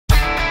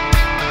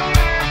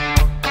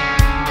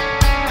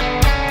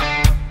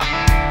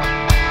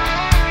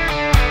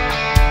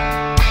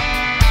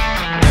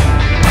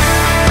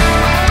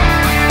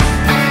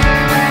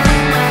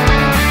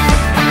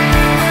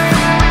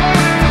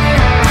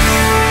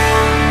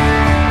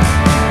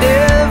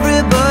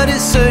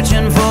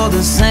searching for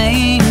the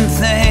same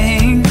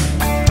thing.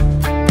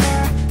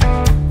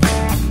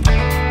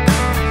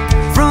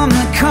 From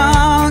the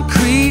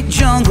concrete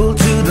jungle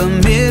to the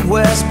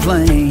Midwest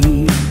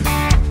plain,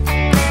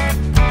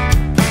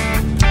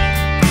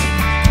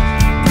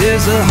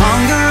 there's a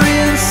hunger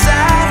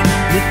inside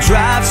that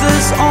drives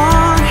us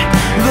on,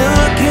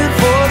 looking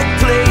for the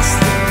place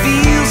that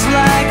feels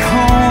like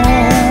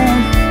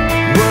home.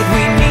 What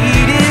we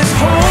need is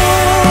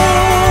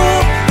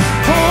hope,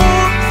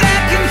 hope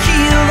that can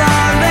heal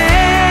our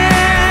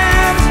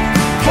land,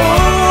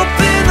 hope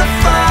in the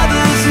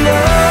Father's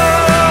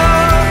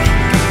love,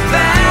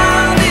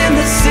 found in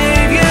the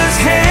Savior's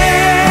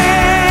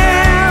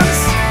hands.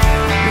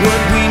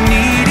 What we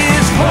need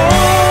is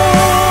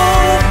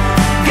hope,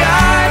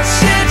 God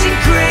shedding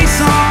grace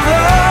on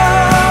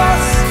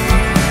us.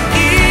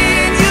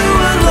 In you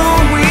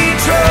alone we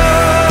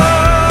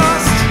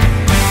trust.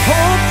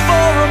 Hope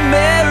for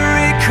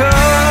America.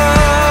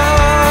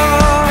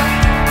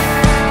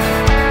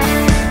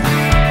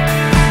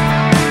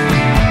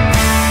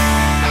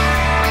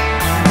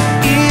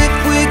 If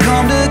we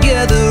come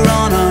together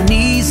on our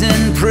knees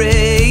and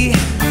pray,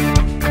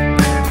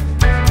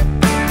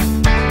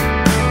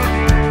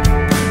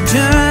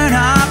 turn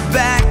our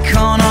back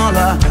on all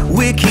our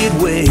wicked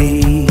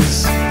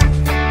ways,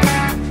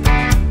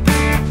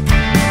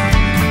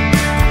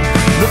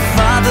 the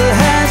Father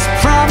has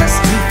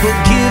promised to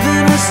forgive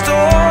and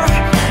restore.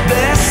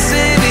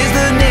 Blessed is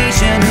the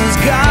nation whose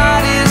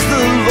God is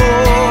the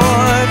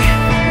Lord.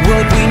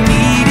 What we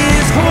need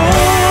is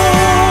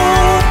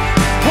hope,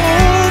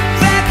 hope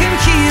that can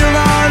heal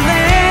our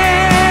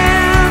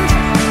land,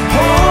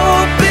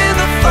 hope in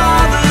the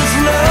Father's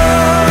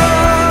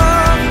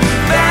love,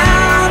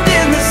 found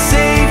in the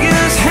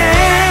Savior's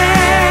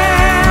hands.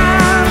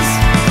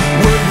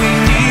 What we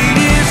need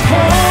is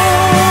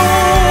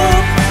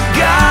hope,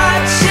 God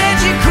shed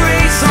your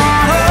grace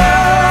on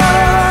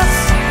us.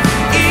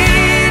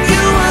 In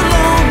you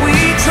alone we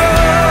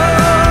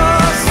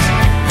trust.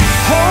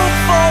 Hope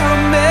for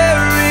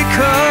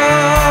America.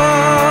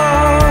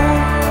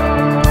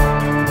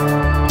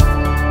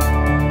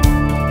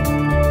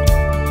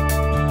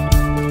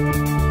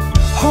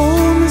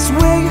 Home is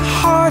where your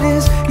heart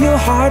is, your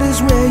heart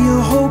is where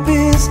your hope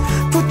is.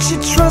 Put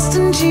your trust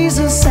in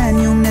Jesus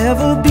and you'll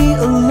never be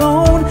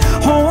alone.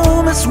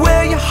 Home is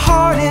where your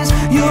heart is,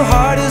 your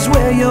heart is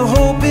where your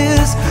hope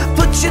is.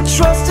 Put your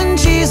trust in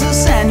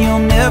Jesus and you'll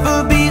never